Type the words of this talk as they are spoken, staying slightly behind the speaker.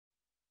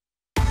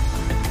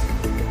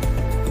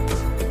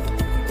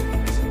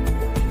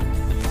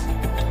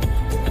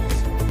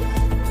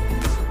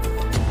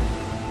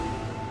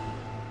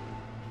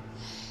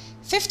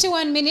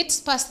51 minutes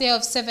past the hour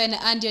of 7,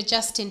 and you're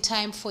just in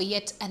time for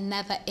yet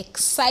another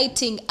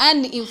exciting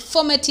and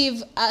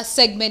informative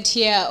segment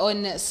here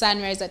on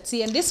Sunrise at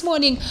Sea. And this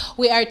morning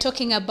we are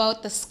talking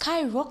about the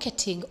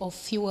skyrocketing of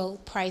fuel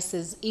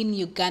prices in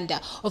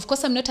Uganda. Of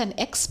course, I'm not an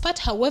expert.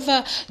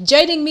 However,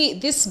 joining me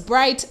this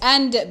bright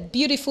and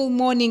beautiful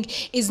morning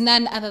is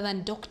none other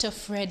than Dr.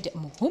 Fred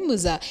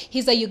Muhumuza.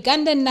 He's a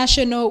Ugandan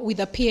national with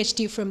a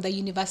PhD from the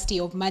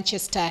University of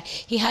Manchester.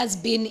 He has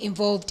been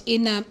involved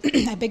in,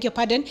 I beg your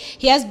pardon,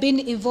 he has been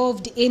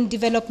involved in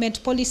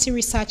development, policy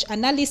research,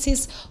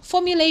 analysis,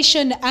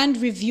 formulation, and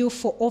review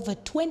for over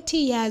 20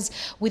 years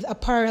with a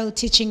parallel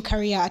teaching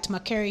career at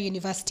Makerere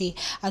University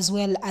as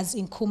well as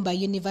in Kumba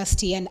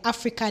University and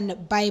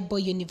African Bible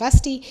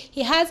University.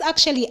 He has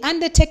actually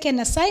undertaken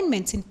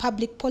assignments in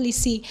public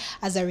policy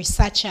as a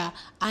researcher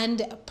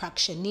and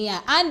practitioner.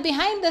 And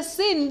behind the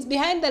scenes,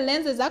 behind the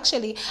lenses,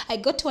 actually, I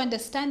got to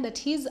understand that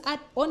he's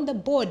on the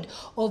board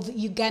of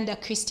Uganda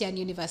Christian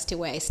University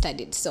where I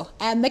studied. So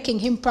I am making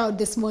him proud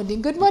this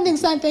morning. Good morning,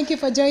 son. Thank you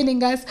for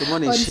joining us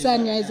on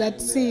Sunrise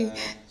at Sea.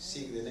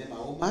 Seeing the name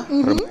Auma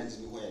reminds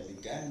me where I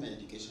began my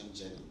education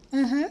journey.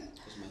 Because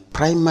my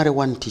primary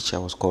one teacher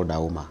was called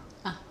Auma.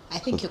 I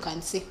think you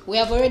can see. We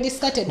have already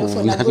started off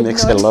on a That good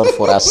makes note. a lot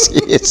for us,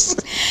 yes.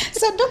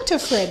 So, Dr.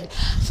 Fred,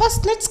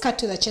 first let's cut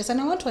to the chase, and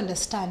I want to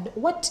understand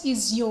what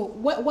is your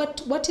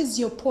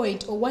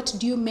point, or what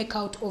do you make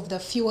out of the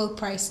fuel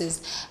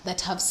prices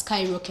that have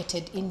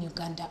skyrocketed in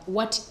Uganda?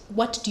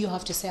 What do you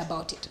have to say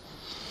about it?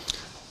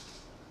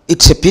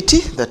 It's a pity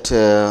that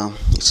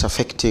it's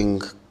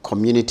affecting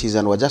communities,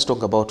 and we're just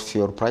talking about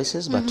fuel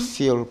prices, but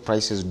fuel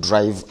prices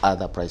drive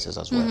other prices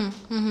as well.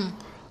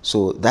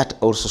 So that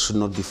also should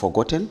not be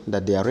forgotten,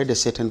 that there are already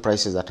certain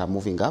prices that are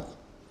moving up.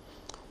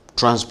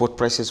 Transport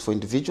prices for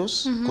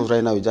individuals, because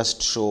right now we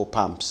just show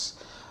pumps.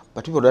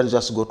 But people don't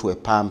just go to a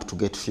pump to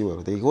get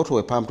fuel. They go to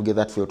a pump to get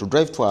that fuel, to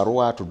drive to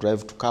Arua, to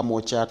drive to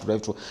Kamocha, to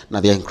drive to... Now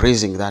they're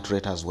increasing that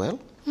rate as well.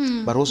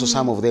 But also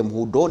some of them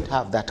who don't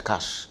have that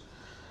cash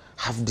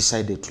have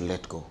decided to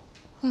let go.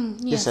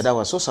 Yesterday I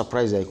was so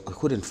surprised I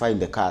couldn't find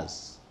the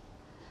cars.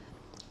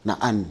 Now,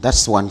 and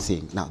that's one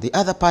thing. Now, the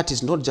other part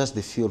is not just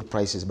the fuel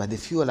prices, but the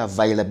fuel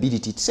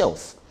availability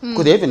itself.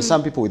 Because there are even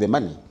some people with the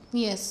money.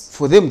 Yes.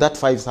 For them, that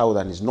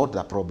 5,000 is not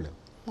the problem.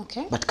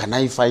 Okay. But can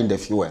I find the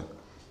fuel?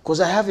 Because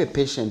I have a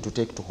patient to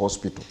take to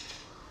hospital.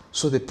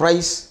 So the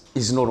price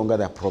is no longer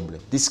the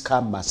problem. This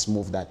car must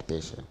move that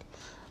patient.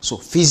 So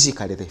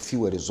physically, the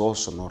fuel is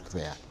also not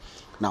there.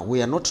 Now,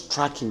 we are not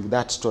tracking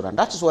that story. And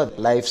that is where the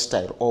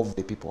lifestyle of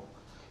the people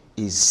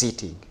is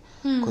sitting.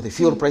 Because the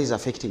fuel price is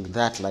affecting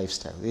that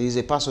lifestyle. There is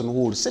a person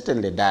who will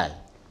certainly die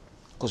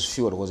because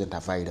fuel wasn't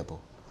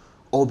available,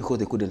 or because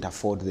they couldn't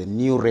afford the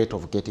new rate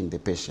of getting the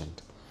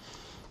patient.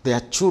 There are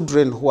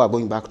children who are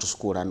going back to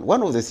school, and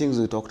one of the things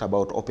we talked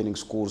about, opening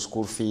schools,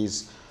 school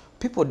fees,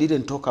 people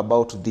didn't talk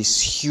about this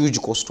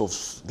huge cost of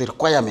the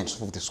requirements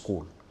of the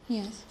school.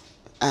 Yes.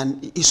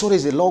 And it's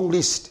always a long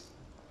list.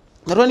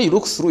 But when you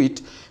look through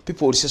it,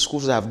 people will say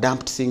schools have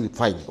dumped things,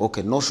 fine,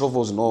 okay, no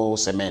shovels, no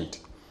cement.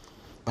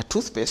 But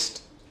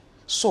toothpaste,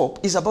 soap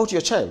is about your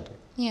child.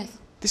 Yes.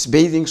 This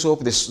bathing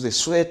soap, the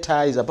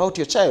sweater is about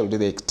your child.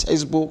 The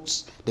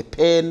textbooks, the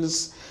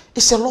pens.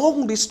 It's a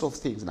long list of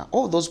things. Now,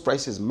 all those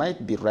prices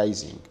might be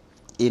rising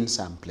in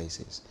some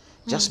places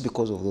just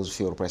because of those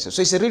fuel prices.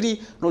 So it's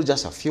really not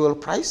just a fuel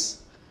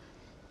price.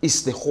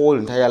 It's the whole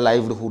entire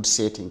livelihood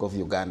setting of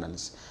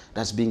Ugandans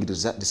that's being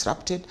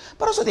disrupted,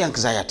 but also the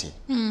anxiety.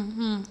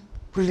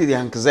 Really, the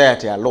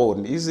anxiety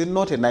alone is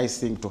not a nice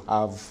thing to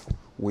have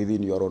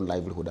within your own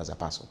livelihood as a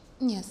person.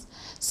 Yes.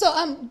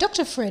 So,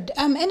 Dr. Fred,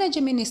 Energy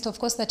Minister, of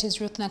course, that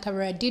is Ruth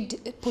Nakarawa,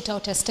 did put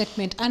out a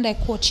statement, and I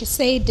quote, she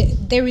said,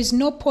 there is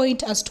no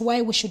point as to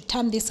why we should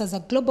term this as a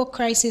global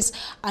crisis,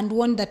 and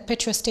warn that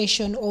petrol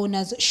station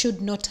owners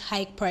should not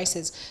hike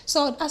prices.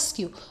 So I'd ask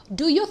you,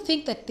 do you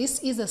think that this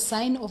is a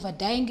sign of a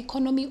dying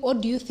economy, or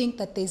do you think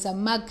that there's a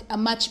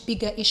much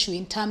bigger issue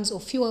in terms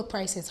of fuel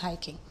prices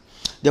hiking?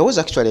 There was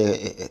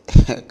actually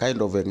a kind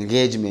of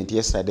engagement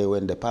yesterday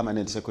when the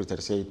permanent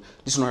secretary said,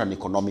 this is not an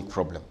economic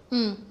problem.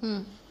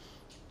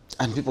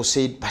 And people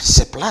said, but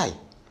supply.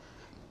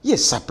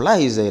 Yes, supply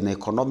is an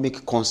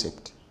economic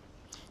concept.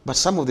 But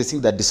some of the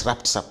things that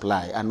disrupt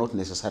supply are not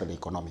necessarily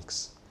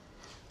economics.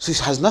 So it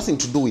has nothing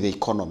to do with the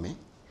economy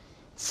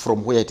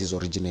from where it is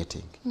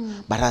originating.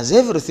 But has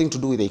everything to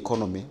do with the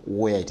economy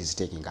where it is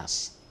taking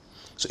us.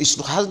 So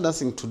it has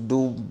nothing to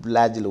do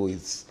largely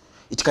with...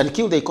 It can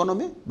kill the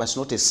economy, but it's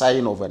not a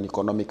sign of an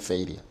economic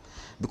failure.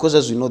 Because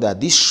as we know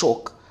that this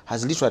shock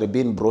has literally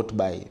been brought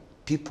by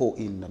people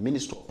in the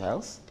Ministry of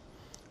Health,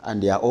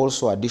 and there are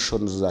also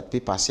additions that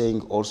people are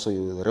saying also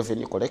the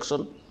revenue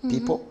collection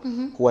people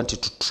who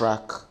wanted to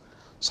track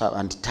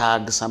and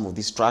tag some of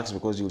these trucks,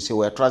 because you will say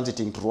we're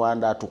transiting to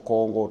Rwanda, to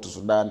Congo, to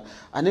Sudan,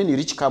 and then you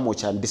reach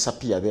Kamocha and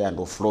disappear there and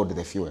offload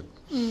the fuel.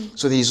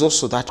 So there is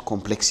also that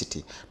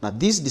complexity. Now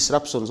these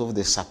disruptions of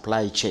the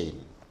supply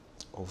chain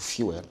of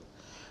fuel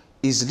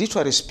is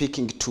literally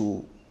speaking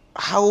to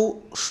how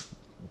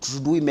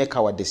should we make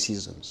our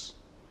decisions.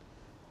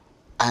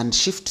 and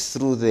shift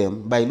through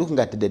them by looking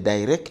at the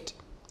direct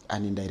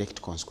and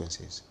indirect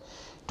consequences.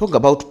 Talk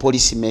about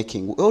policy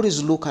making. We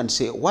always look and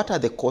say, what are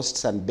the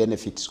costs and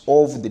benefits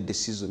of the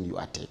decision you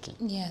are taking?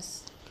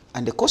 Yes.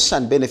 And the costs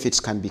and benefits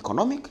can be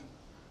economic,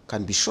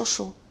 can be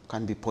social,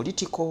 can be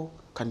political,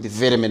 can be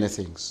very many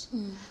things.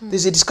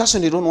 There's a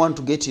discussion you don't want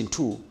to get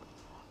into.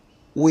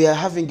 We are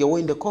having a war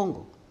in the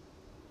Congo.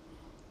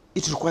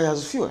 It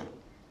requires fuel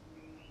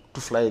to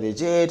fly the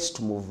jets,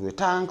 to move the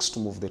tanks, to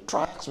move the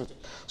trucks.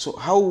 So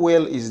how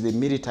well is the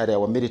military,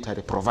 our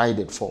military,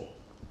 provided for,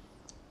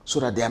 so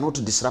that they are not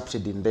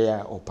disrupted in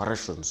their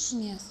operations?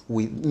 Yes.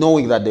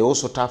 Knowing that they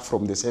also tap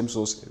from the same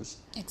sources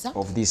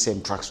of these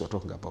same trucks we're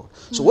talking about.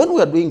 So when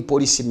we are doing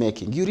policy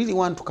making, you really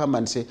want to come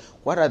and say,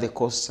 what are the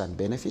costs and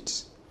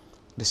benefits?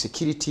 The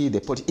security,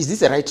 the policy. Is this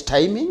the right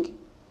timing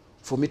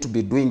for me to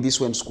be doing this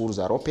when schools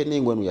are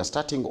opening, when we are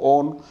starting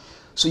on?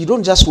 So you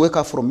don't just wake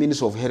up from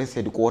Ministry of Health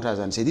headquarters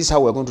and say, this is how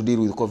we're going to deal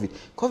with COVID.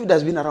 COVID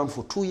has been around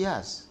for 2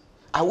 years.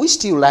 Are we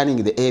still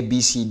learning the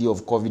ABCD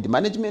of COVID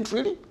management,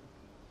 really?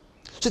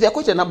 So there are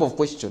quite a number of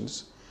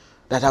questions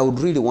that I would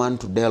really want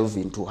to delve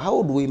into.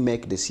 How do we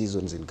make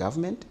decisions in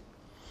government?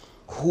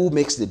 Who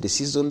makes the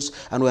decisions?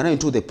 And we're now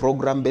into the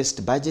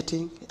program-based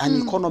budgeting.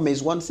 And economy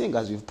is one thing,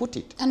 as we've put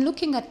it. And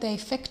looking at the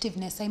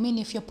effectiveness, I mean,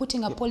 if you're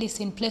putting a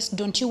policy in place,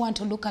 don't you want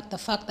to look at the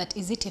fact that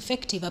is it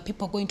effective? Are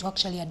people going to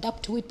actually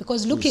adapt to it?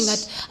 Because looking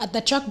at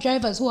the truck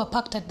drivers who are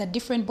parked at the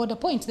different border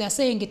points, they're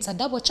saying it's a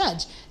double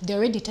charge. They're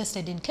already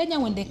tested in Kenya.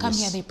 When they come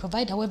here, they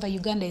provide. However,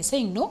 Uganda is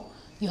saying, no,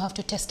 you have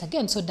to test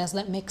again. So does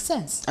that make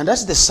sense? And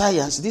that's the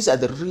science. These are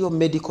the real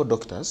medical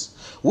doctors.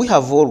 We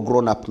have all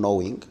grown up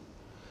knowing,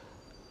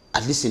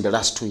 at least in the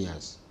last 2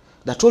 years,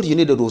 that all you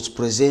needed was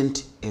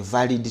present a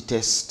valid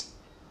test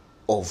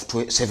of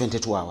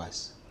 72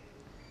 hours.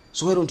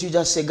 So why don't you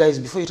just say, guys,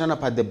 before you turn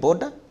up at the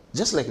border,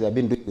 just like they've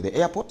been doing with the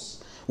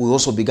airports, we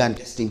also began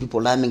testing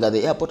people landing at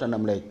the airport, and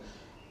I'm like,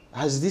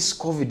 has this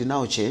COVID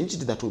now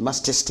changed that we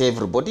must test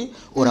everybody,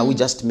 or are we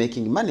just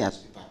making money, as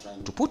people are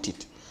trying to put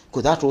it?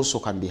 Because that also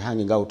can be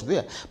hanging out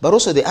there. But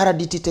also the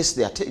RDT test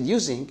they are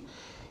using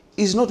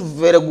is not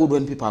very good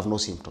when people have no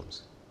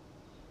symptoms.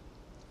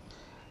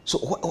 So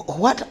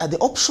what are the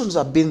options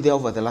have been there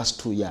over the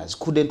last 2 years?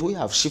 Couldn't we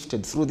have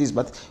shifted through this?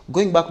 But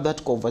going back to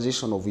that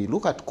conversation of we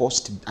look at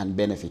cost and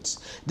benefits,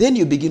 then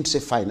you begin to say,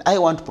 fine, I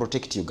want to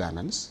protect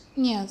Ugandans.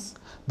 Yes.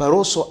 But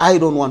also, I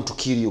don't want to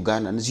kill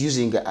Ugandans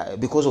using,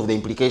 because of the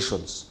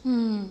implications,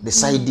 the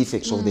side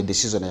effects of the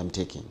decision I am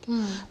taking.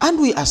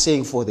 And we are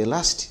saying for the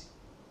last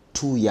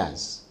 2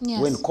 years,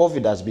 when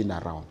COVID has been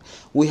around,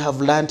 we have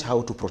learned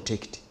how to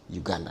protect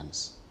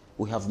Ugandans.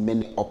 We have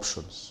many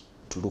options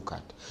to look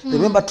at.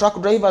 Remember, truck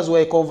drivers were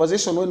a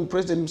conversation when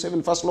President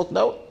Museveni first locked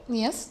down?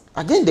 Yes.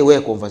 Again, they were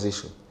a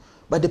conversation.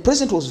 But the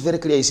president was very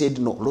clear. He said,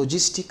 no,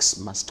 logistics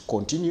must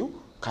continue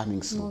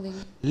coming through.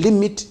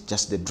 Limit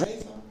just the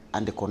driver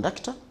and the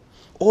conductor.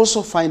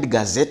 Also find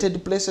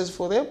gazetted places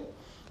for them.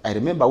 I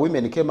remember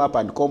women came up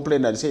and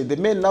complained and said, the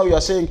men now you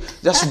are saying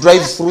just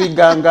drive through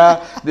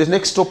Iganga, the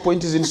next stop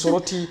point is in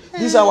Soroti.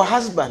 These are our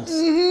husbands.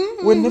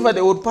 Whenever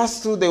they would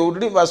pass through, they would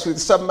leave us with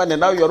some money,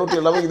 and now you are not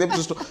allowing them to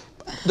stop.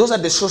 Those are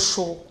the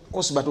social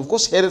costs, but of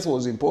course health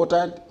was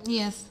important.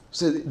 Yes.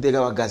 So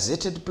there are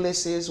gazetted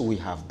places, we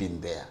have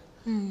been there.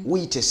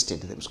 We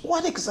tested them. So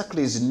what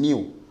exactly is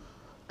new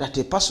that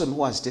a person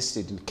who has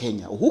tested in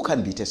Kenya, or who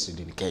can be tested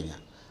in Kenya,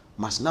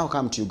 must now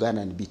come to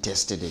Uganda and be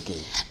tested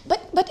again?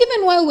 But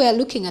even while we are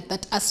looking at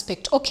that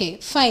aspect, okay,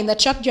 fine, the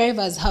truck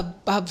drivers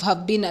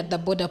have been at the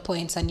border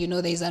points, and you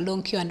know there is a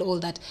long queue and all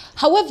that.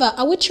 However,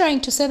 are we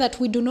trying to say that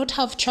we do not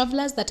have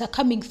travelers that are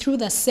coming through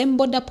the same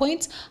border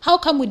points? How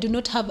come we do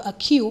not have a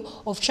queue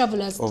of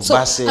travelers? Of so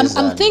buses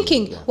I'm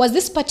thinking, was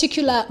this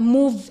particular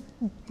move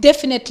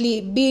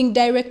definitely being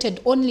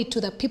directed only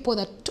to the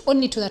people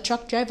only to the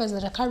truck drivers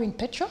that are carrying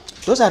petrol?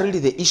 Those are really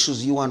the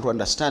issues you want to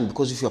understand,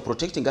 because if you are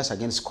protecting us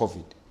against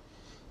COVID,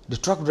 the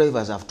truck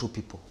drivers have two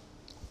people.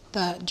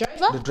 The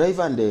driver? The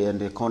driver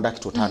and the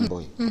conductor, turn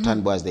boy,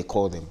 turn boy as they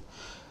call them.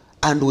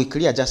 And we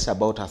clear just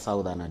about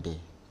 1,000 a day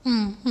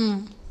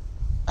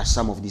at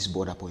some of these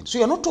border points. So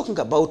you're not talking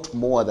about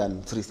more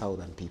than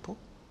 3,000 people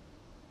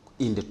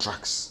in the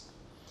trucks,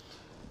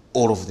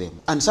 all of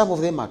them. And some of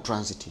them are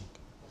transiting.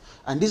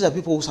 And these are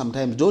people who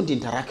sometimes don't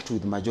interact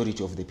with the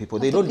majority of the people.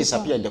 They don't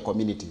disappear in the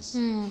communities.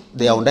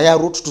 They are on their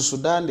route to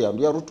Sudan, they are on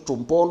their route to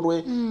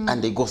Mpondwe,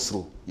 and they go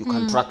through. You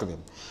can track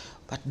them.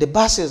 But the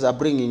buses are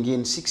bringing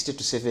in 60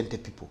 to 70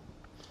 people.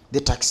 The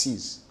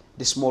taxis,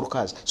 the small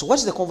cars. So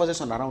what's the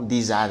conversation around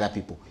these other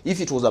people? If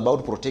it was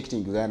about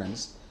protecting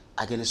Ugandans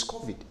against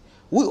COVID.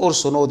 We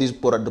also know these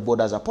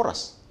borders are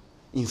porous.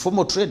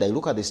 Informal trade, I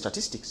look at the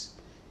statistics.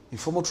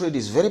 Informal trade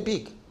is very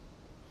big.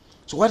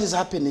 So what is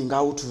happening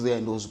out there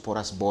in those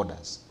porous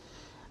borders?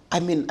 I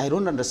mean, I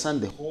don't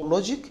understand the whole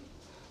logic,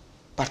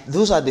 but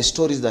those are the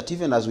stories that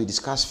even as we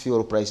discuss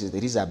fuel prices,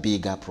 there is a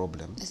bigger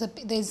problem.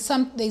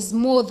 There's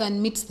more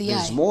than meets the eye.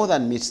 There's more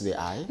than meets the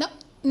eye. Now,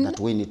 that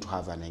we need to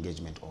have an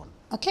engagement on.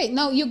 Okay,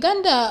 now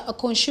Uganda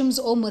consumes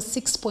almost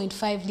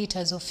 6.5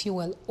 liters of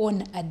fuel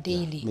on a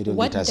daily. Million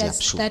What liters,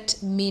 does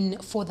that mean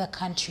for the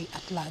country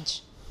at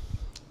large?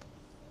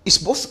 It's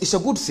both. It's a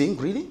good thing,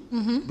 really,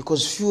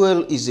 because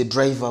fuel is a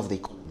driver of the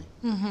economy.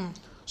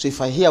 So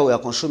if I hear we are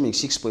consuming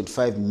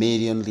 6.5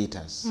 million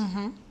liters,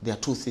 there are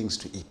two things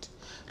to it.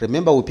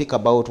 Remember, we pick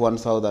about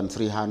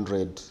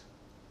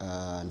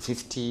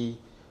 1,350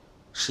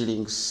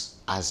 shillings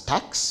as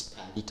tax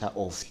per liter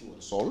of fuel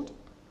sold.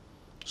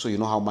 So you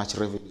know how much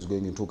revenue is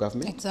going into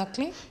government.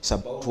 Exactly. It's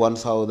about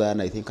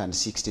 1,000, I think, and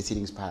 60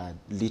 shillings per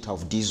liter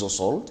of diesel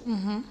sold.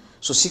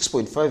 So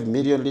 6.5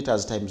 million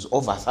liters times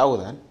over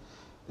 1,000.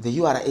 The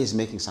URA is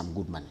making some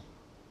good money,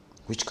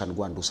 which can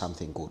go and do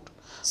something good.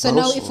 So but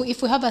now also,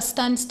 if we have a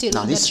standstill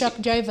in the truck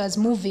drivers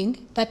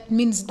moving, that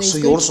means there's so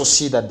you also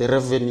see that the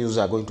revenues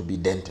are going to be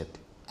dented.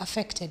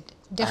 Affected,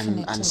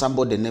 definitely. And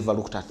somebody never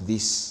looked at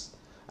this.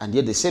 And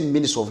yet the same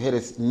Minister of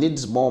Health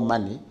needs more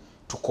money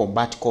to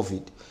combat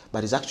COVID,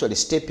 but is actually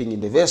stepping in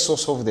the very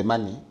source of the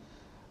money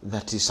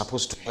that is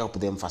supposed to help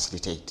them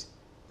facilitate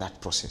that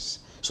process.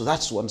 So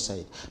that's one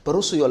side. But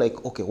also you're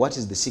like, okay, what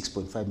is the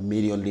 6.5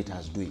 million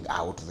liters doing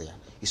out there?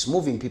 It's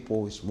moving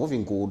people, it's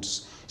moving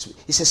goods.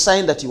 It's a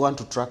sign that you want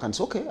to track and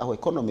say, okay, our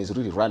economy is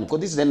really running. Because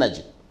this is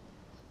energy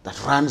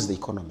that runs the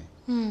economy.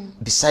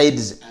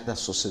 Besides other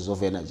sources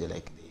of energy,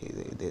 like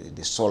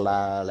the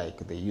solar,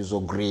 like the user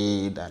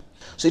grid.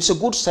 So it's a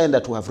good sign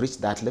that we have reached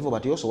that level,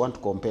 but you also want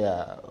to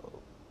compare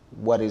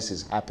what else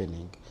is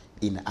happening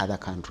in other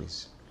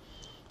countries.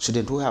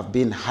 Shouldn't we have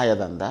been higher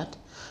than that?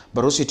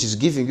 But also it is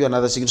giving you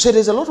another signal. So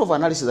there's a lot of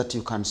analysis that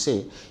you can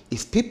say,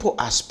 if people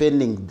are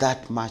spending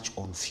that much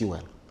on fuel,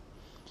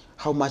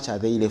 how much are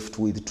they left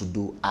with to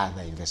do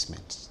other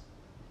investments?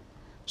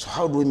 So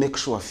how do we make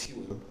sure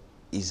fuel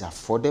is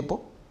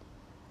affordable,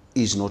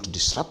 is not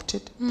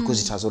disrupted?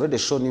 Because it has already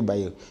shown you by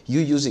you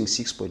using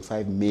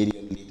 6.5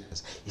 million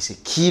liters. It's a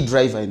key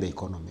driver in the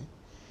economy.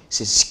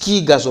 It's a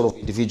key guzzler of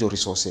individual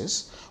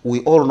resources.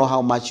 We all know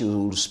how much you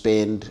will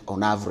spend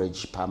on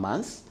average per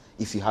month.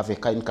 If you have a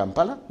car in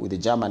Kampala with the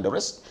jam and the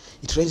rest,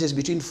 it ranges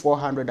between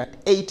 400 and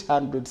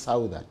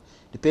 800,000,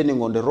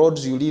 depending on the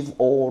roads you live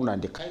on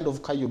and the kind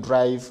of car you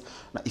drive.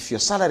 Now, if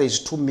your salary is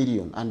 2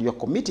 million and you're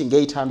committing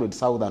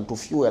 800,000 to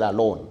fuel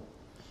alone,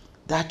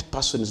 that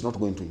person is not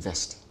going to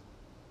invest.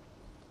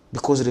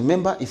 Because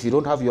remember, if you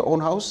don't have your own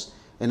house,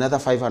 another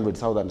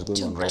 500,000 is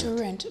going on rent. To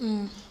rent.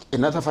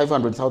 Another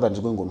 500,000 is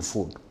going on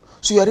food.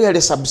 So you are really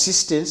a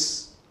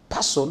subsistence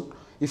person,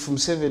 if from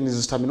 7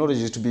 is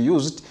terminology to be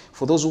used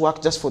for those who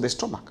work just for the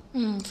stomach.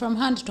 From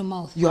hand to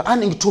mouth. You are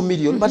earning 2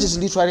 million, but it's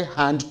literally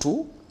hand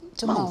to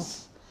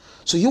mouth.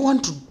 So you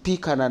want to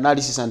pick an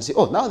analysis and say,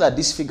 oh, now that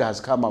this figure has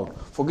come out,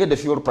 forget the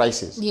fuel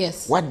prices.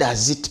 Yes. What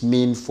does it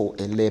mean for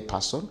a lay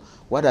person?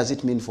 What does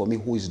it mean for me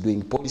who is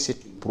doing policy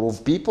to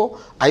improve people?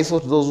 I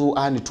thought those who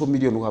earn 2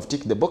 million who have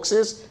ticked the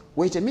boxes.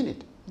 Wait a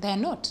minute. They are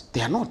not.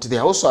 They are not. They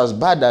are also as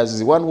bad as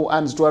the one who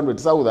earns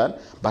 200,000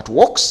 but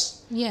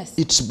works. Yes.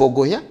 It's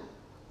Bogoya.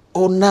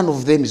 Or none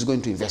of them is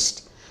going to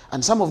invest.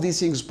 And some of these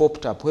things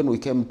popped up when we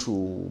came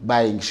to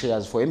buying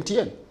shares for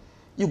MTN.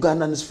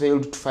 Ugandans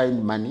failed to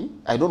find money.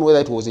 I don't know whether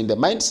it was in the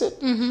mindset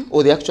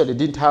or they actually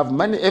didn't have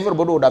money.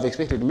 Everybody would have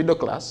expected middle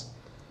class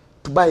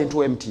to buy into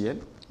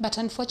MTN. But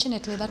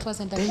unfortunately, that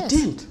wasn't the case. They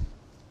didn't.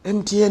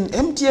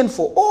 MTN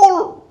for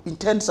all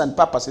intents and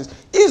purposes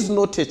is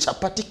not a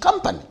chapati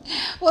company.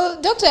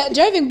 Well, Doctor,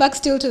 driving back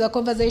still to the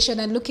conversation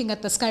and looking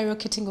at the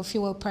skyrocketing of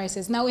fuel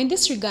prices. Now, in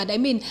this regard, I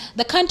mean,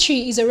 the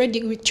country is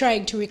already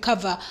trying to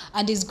recover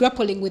and is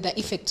grappling with the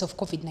effects of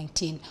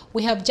COVID-19.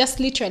 We have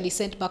just literally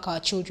sent back our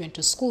children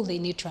to school. They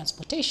need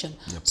transportation.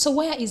 Yep. So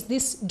where is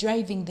this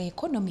driving the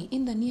economy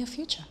in the near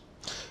future?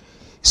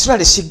 It's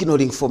really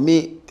signaling for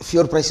me,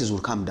 fuel prices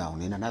will come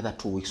down in another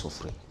 2 weeks or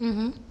 3.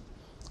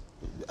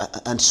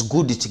 And it's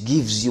good, it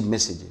gives you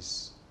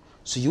messages.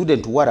 So you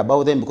wouldn't worry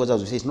about them because,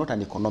 as we say, it's not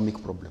an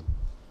economic problem.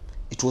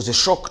 It was a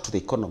shock to the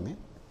economy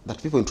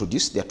that people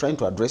introduced. They're trying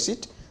to address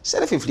it.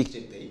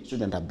 Self-inflicted pain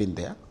shouldn't have been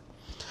there.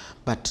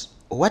 But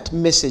what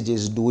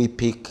messages do we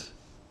pick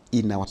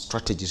in our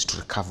strategies to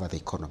recover the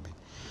economy?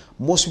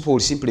 Most people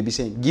will simply be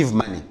saying, give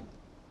money.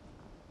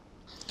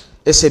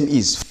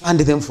 SMEs,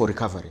 fund them for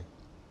recovery.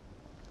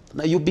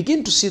 Now you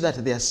begin to see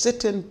that there are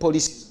certain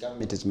policies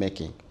government is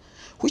making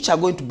which are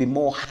going to be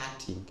more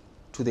hurting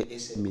to the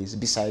SMEs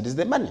besides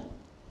the money.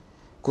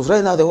 Because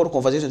right now the whole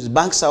conversation is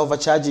banks are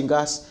overcharging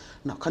us.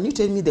 Now can you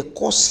tell me the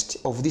cost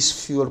of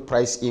this fuel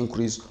price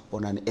increase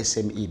on an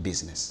SME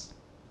business?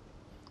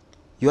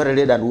 You are a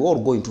lady and we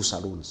all go into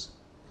saloons.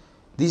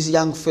 These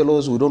young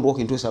fellows, we don't walk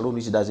into a saloon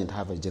which doesn't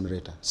have a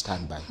generator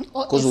standby.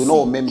 Because we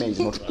know Meme is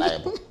not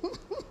reliable.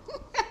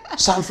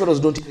 Some fellows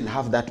don't even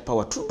have that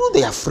power to do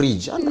their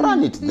fridge and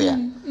run it there.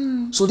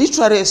 So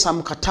literally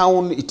some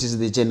town, it is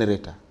the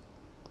generator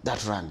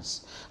that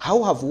runs.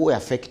 How have we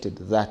affected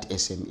that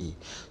SME?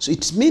 So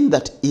it means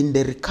that in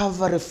the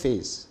recovery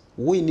phase,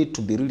 we need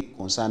to be really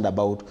concerned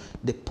about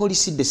the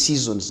policy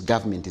decisions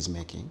government is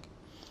making.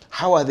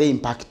 How are they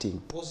impacting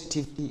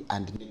positively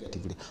and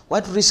negatively?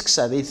 What risks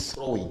are they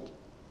throwing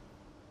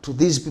to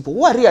these people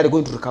who are really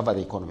going to recover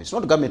the economy. It's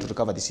not government to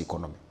recover this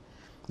economy.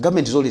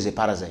 Government is always a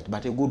parasite,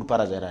 but a good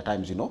parasite at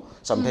times, you know.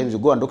 Sometimes you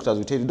go and doctors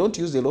will tell you, don't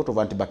use a lot of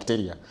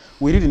antibacteria.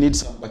 We really need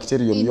some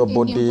bacteria in your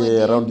body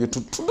around you to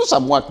do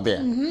some work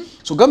there.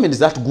 So government is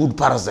that good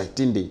parasite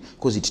in there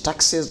because it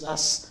taxes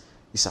us.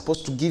 It's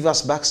supposed to give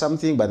us back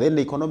something, but then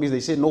the economists, they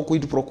say, no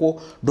quid pro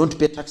quo, don't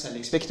pay tax and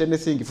expect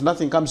anything. If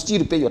nothing comes,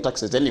 still pay your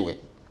taxes anyway.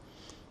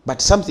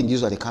 But something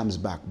usually comes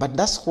back. But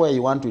that's where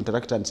you want to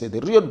interact and say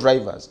the real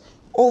drivers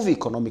of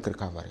economic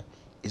recovery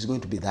is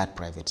going to be that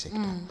private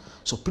sector.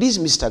 So please,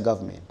 Mr.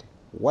 Government,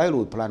 while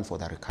we plan for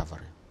the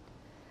recovery,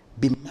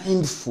 be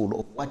mindful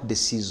of what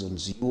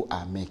decisions you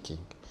are making.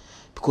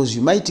 Because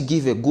you might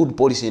give a good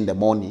policy in the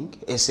morning,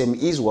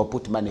 SMEs will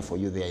put money for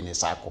you there in a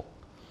circle.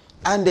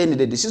 And then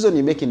the decision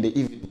you make in the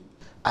evening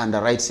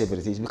underwrites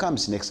everything. It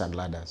becomes snakes and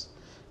ladders.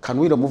 Can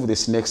we remove the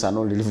snakes and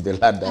only leave the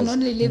ladders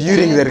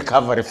during the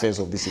recovery phase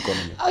of this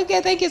economy?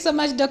 Okay, thank you so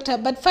much, Doctor.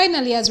 But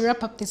finally, as we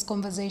wrap up this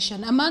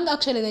conversation, among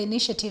actually the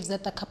initiatives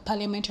that the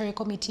parliamentary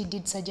committee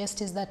did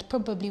suggest is that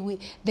probably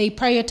they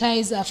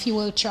prioritize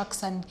fuel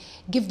trucks and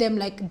give them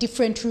like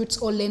different routes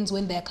or lanes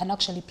when they can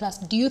actually plus.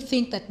 Do you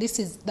think that this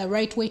is the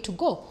right way to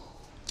go?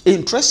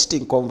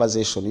 Interesting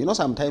conversation. You know,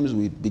 sometimes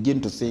we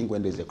begin to think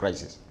when there's a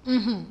crisis.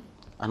 And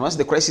once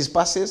the crisis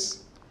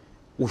passes,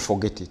 we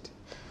forget it.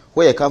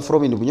 Where I come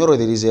from in Bunyoro,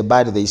 there is a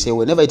bird, they say,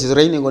 whenever it is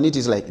raining on it,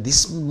 it's like,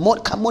 this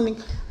morning,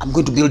 I'm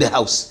going to build a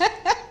house.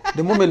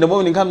 The moment the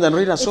morning comes and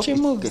rains, so it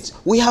forgets.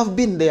 We have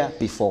been there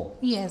before.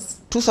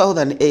 Yes.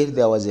 2008,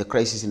 there was a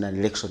crisis in an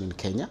election in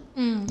Kenya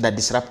that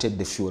disrupted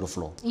the fuel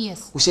flow.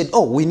 Yes. We said,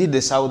 oh, we need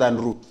the southern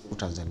route to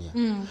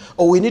Tanzania.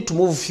 Or we need to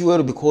move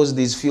fuel because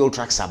these fuel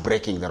trucks are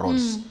breaking the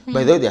roads.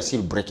 By the way, they are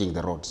still breaking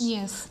the roads.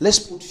 Yes. Let's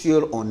put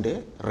fuel on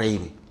the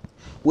railway.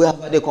 We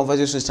have had a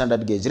conversation,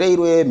 standard gauge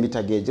railway,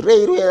 meter gauge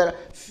railway.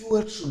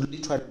 Fuel should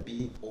literally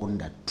be on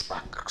the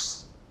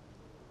trucks.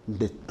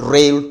 The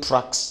rail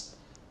trucks,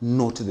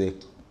 not the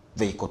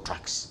vehicle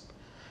trucks.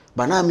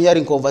 But now I'm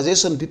hearing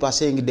conversation, people are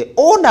saying the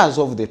owners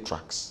of the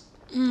trucks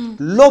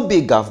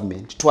lobby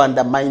government to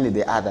undermine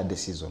the other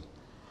decision.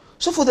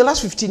 So for the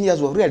last 15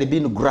 years, we've really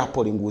been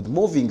grappling with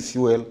moving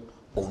fuel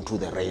onto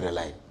the rail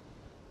line.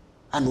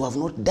 And we have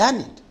not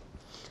done it.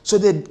 So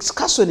the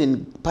discussion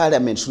in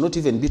Parliament should not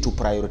even be to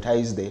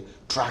prioritize the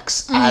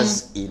trucks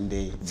as in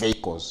the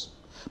vehicles,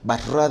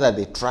 but rather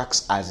the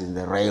trucks as in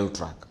the rail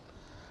track.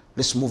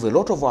 Let's move a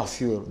lot of our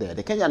fuel there.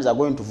 The Kenyans are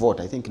going to vote,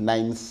 I think,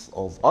 9th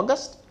of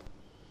August.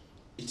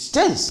 It's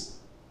tense.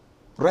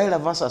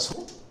 Raila versus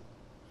Ruto.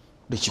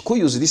 The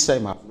Chikuyus this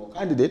time have no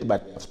candidate,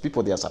 but they have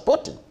people they are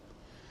supporting.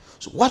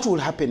 So what will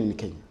happen in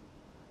Kenya?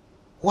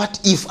 What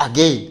if,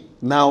 again,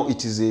 now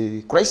it is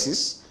a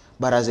crisis,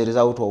 but as a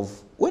result of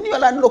when you are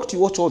landlocked, you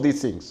watch all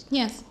these things.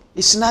 Yes.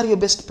 It's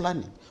scenario-based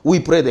planning. We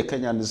pray the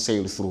Kenyans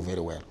sail through very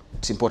well.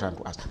 It's important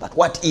to us. But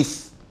what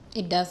if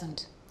it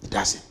doesn't? It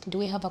doesn't. Do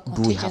we have a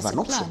contingency an plan?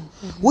 option?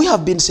 We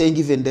have been saying,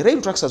 even the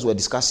rail trucks as we're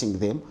discussing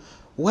them,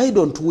 why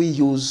don't we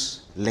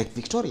use Lake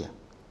Victoria?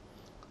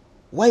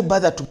 Why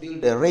bother to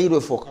build a railway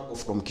for cargo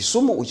from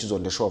Kisumu, which is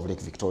on the shore of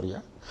Lake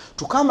Victoria,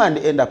 to come and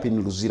end up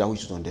in Luzira,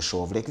 which is on the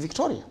shore of Lake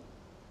Victoria?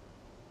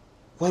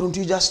 Why don't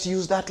you just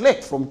use that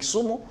lake from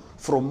Kisumu,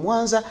 from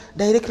Mwanza,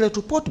 directly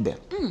to Port Bell?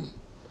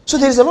 So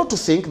there is a lot to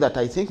think that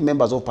I think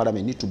members of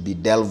parliament need to be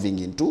delving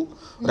into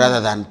rather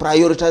than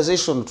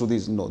prioritization to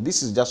this. No,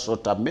 this is just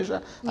short-term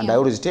measure. And I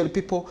always tell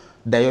people,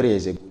 diarrhea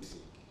is a good thing.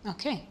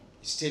 Okay.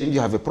 It's telling you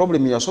have a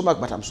problem in your stomach,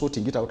 but I'm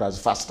sorting it out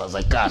as fast as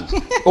I can.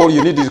 All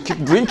you need is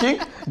keep drinking.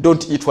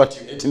 Don't eat what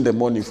you ate in the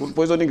morning. Food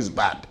poisoning is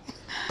bad.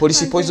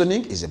 Policy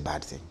poisoning is a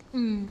bad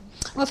thing.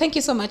 Well, thank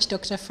you so much,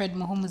 Dr. Fred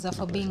Muhumuza,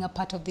 for being a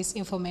part of this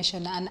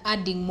information and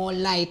adding more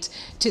light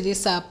to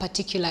this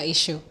particular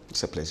issue.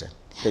 It's a pleasure.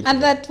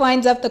 And that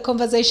winds up the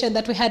conversation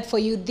that we had for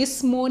you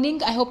this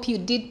morning. I hope you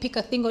did pick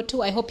a thing or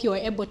two. I hope you were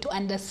able to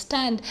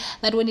understand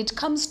that when it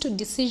comes to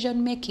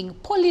decision making,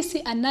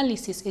 policy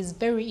analysis is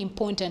very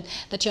important,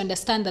 that you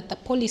understand that the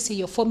policy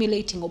you're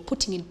formulating or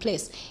putting in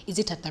place, is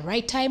it at the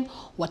right time?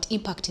 What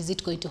impact is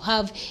it going to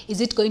have? Is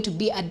it going to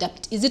be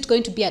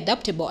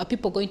adaptable? Are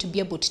people going to be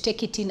able to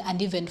take it in and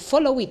even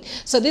follow it?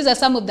 So these are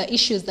some of the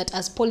issues that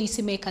as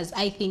policymakers,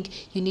 I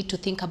think you need to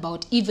think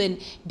about even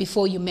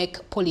before you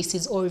make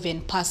policies or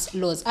even pass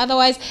laws.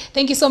 Otherwise,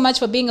 thank you so much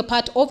for being a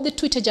part of the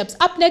Twitter Jabs.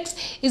 Up next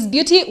is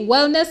beauty,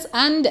 wellness,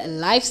 and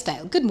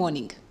lifestyle. Good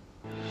morning.